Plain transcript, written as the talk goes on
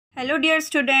Hello dear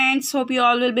students, hope you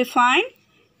all will be fine.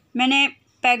 मैंने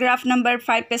paragraph number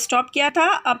 5 पे stop किया था।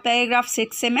 अब पैराग्राफ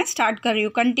 6 से मैं स्टार्ट कर रही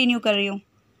हूँ, कंटिन्यू कर रही हूँ।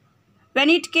 When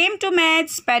it came to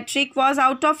maths, Patrick was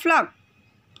out of luck.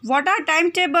 What are time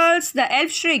tables? The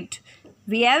elf श्रिक्ड।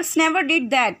 We elves never did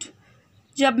that.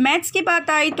 जब मैथ्स की बात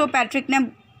आई तो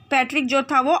पैट्रिक जो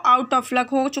था वो आउट ऑफ लक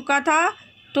हो चुका था।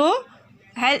 तो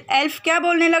एल्फ क्या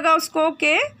बोलने लगा उसको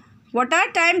कि what are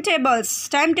time tables?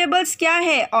 Time tables क्या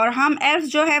है? और हम एल्फ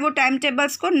जो है वो टाइम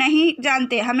टेबल्स को नहीं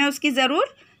जानते, हमें उसकी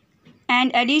ज़रूर।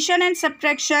 And addition and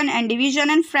subtraction and division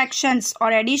and fractions,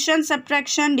 और एडिशन,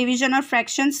 सब्ट्रैक्शन, डिवीजन और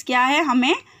फ्रैक्शंस क्या है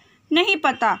हमें नहीं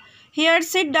पता। Here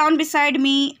sit down beside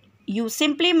me, you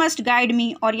simply must guide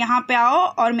me. और यहाँ पे आओ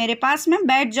और मेरे पास में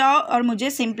बैठ जाओ और मुझे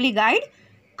सिंपली गाइड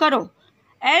करो।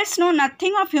 Else no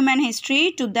nothing of human history,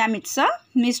 to them it's a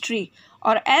mystery.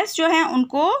 और एल्स जो है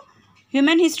उनको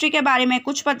ह्यूमन हिस्ट्री के बारे में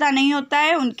कुछ पता नहीं होता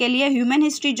है, उनके लिए ह्यूमन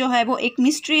हिस्ट्री जो है वो एक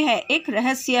मिस्ट्री है, एक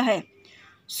रहस्य है।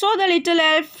 So the little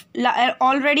elf,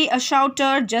 already a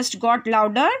शाउटर, just got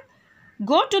louder.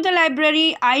 Go to the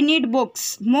library, I need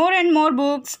books, more and more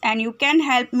books, and you can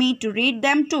help me to read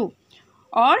them to.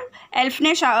 और elf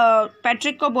ने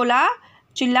Patrick को बोला,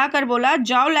 चिल्ला कर बोला,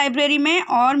 जाओ library में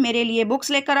और मेरे लिए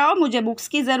बुक्स लेकर आओ, मुझे बुक्स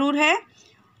की ज़रूर है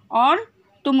और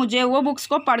तुम मुझे वो बुक्स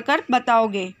को पढ़कर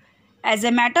बताओगे। As a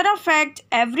matter of fact,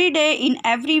 every day in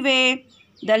every way,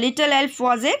 the little elf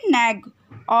was a nag.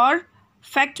 और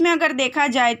फैक्ट में अगर देखा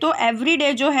जाए तो every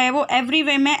day जो है वो every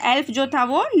way में elf जो था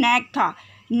वो nag था।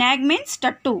 Nag means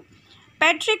टट्टू।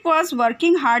 Patrick was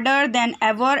working harder than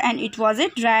ever and it was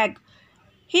a drag.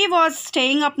 He was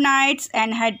staying up nights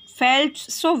and had felt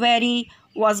so weary,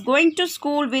 was going to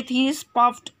school with his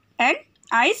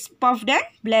eyes puffed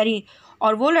and blurry.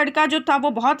 और वो लड़का जो था वो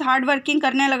बहुत hard working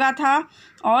करने लगा था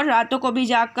और रातों को भी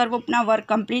जाग कर वो अपना वर्क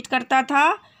कंप्लीट करता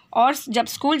था, और जब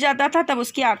स्कूल जाता था तब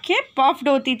उसकी आंखें पफ्ड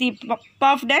होती थी।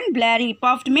 Puffed and ब्लैरी,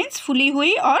 puffed means fully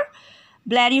हुई और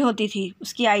ब्लैरी होती थी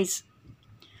उसकी eyes.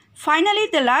 Finally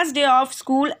the last day of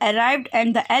school arrived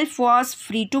and the elf was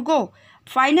free to go.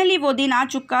 Finally वो दिन आ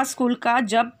चुका स्कूल का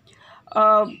जब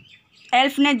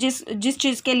एल्फ ने जिस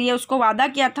चीज़ के लिए उसको वादा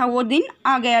किया था वो दिन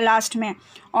आ गया लास्ट में,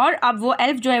 और अब वो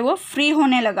एल्फ जो है वो फ्री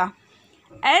होने लगा।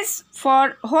 As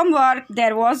for homework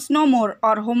there was no मोर।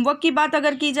 और होमवर्क की बात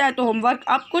अगर की जाए तो होमवर्क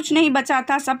अब कुछ नहीं बचा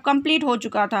था, सब कंप्लीट हो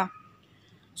चुका था।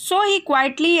 सो ही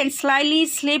quietly and slightly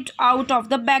slipped out of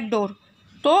the back door.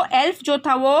 तो एल्फ जो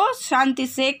था वो शांति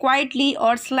से, क्वाइटली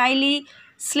और स्लाइली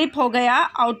स्लिप हो गया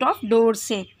आउट ऑफ डोर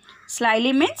से।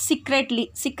 Slightly means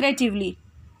सिक्रेटिवली।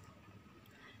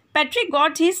 Patrick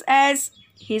got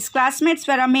his classmates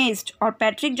वर अमेज्ड। और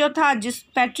पैट्रिक जो था,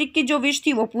 पैट्रिक की जो विश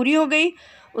थी वो पूरी हो गई,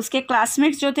 उसके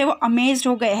क्लासमेट्स जो थे वो अमेज्ड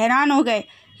हो गए, हैरान हो गए।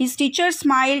 His teacher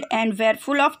smiled and where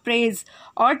full of praise.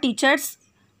 और टीचर्स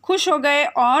खुश हो गए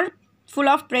और फुल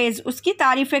ऑफ प्रेज, उसकी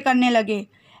तारीफ़ें करने लगे।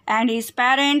 एंड हिज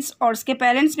पेरेंट्स, और उसके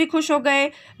पेरेंट्स भी खुश हो गए।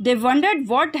 दे wandered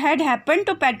what had happened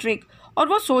to Patrick. और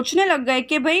वो सोचने लग गए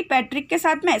कि भाई पैट्रिक के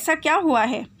साथ में ऐसा क्या हुआ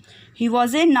है। He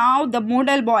was a now the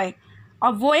model boy.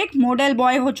 अब वो एक मॉडल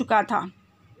बॉय हो चुका था।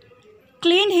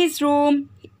 Clean his room,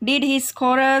 did his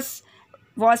coarse,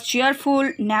 was cheerful,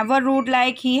 never rude,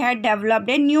 like he had developed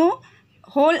a new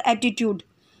whole attitude.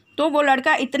 तो वो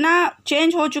लड़का इतना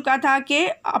चेंज हो चुका था कि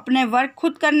अपने वर्क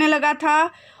खुद करने लगा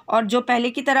था, और जो पहले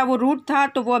की तरह वो रूड था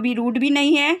तो वो अभी रूड भी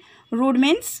नहीं है। रूड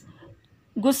मीन्स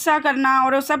गुस्सा करना,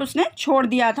 और वो सब उसने छोड़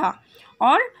दिया था,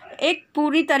 और एक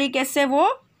पूरी तरीके से वो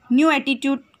न्यू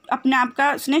एटीट्यूड अपने आप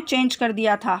का उसने चेंज कर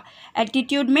दिया था।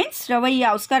 एटीट्यूड मीन्स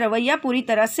रवैया, उसका रवैया पूरी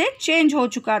तरह से चेंज हो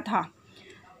चुका था।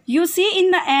 You see,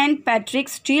 in the end, Patrick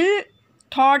still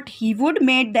thought he would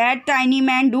make that tiny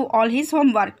man do all his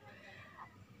homework.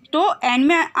 तो एंड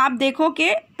में आप देखो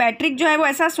कि पैट्रिक जो है वो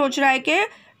ऐसा सोच रहा है कि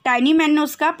टाइनी मैन ने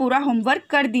उसका पूरा होमवर्क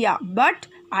कर दिया। But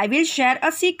I will share a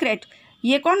secret.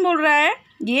 ये कौन बोल रहा है?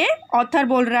 ये ऑथर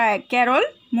बोल रहा है, कैरोल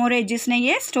मोरे, जिसने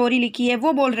ये स्टोरी लिखी है,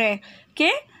 वो बोल रहे हैं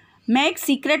कि मैं एक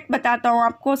सीक्रेट बताता हूँ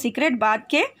आपको, सीक्रेट बात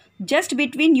के, just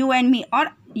between you and me.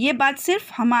 और ये बात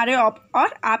सिर्फ हमारे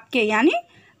और आपके, यानी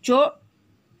जो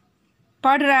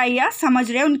पढ़ रहा है या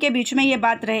समझ रहे उनके बीच में ये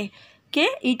बात रहे कि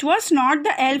it was not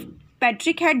the elf,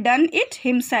 Patrick had done it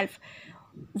himself.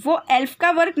 वो एल्फ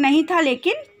का वर्क नहीं था,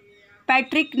 लेकिन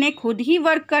पैट्रिक ने खुद ही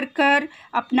वर्क कर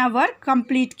अपना वर्क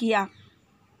कंप्लीट किया।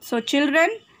 सो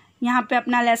चिल्ड्रन, यहाँ पे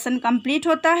अपना लेसन कंप्लीट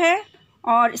होता है,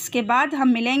 और इसके बाद हम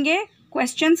मिलेंगे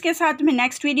क्वेश्चंस के साथ में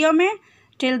नेक्स्ट वीडियो में।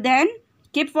 Till then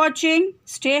keep watching,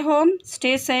 stay home,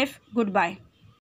 stay safe, good bye.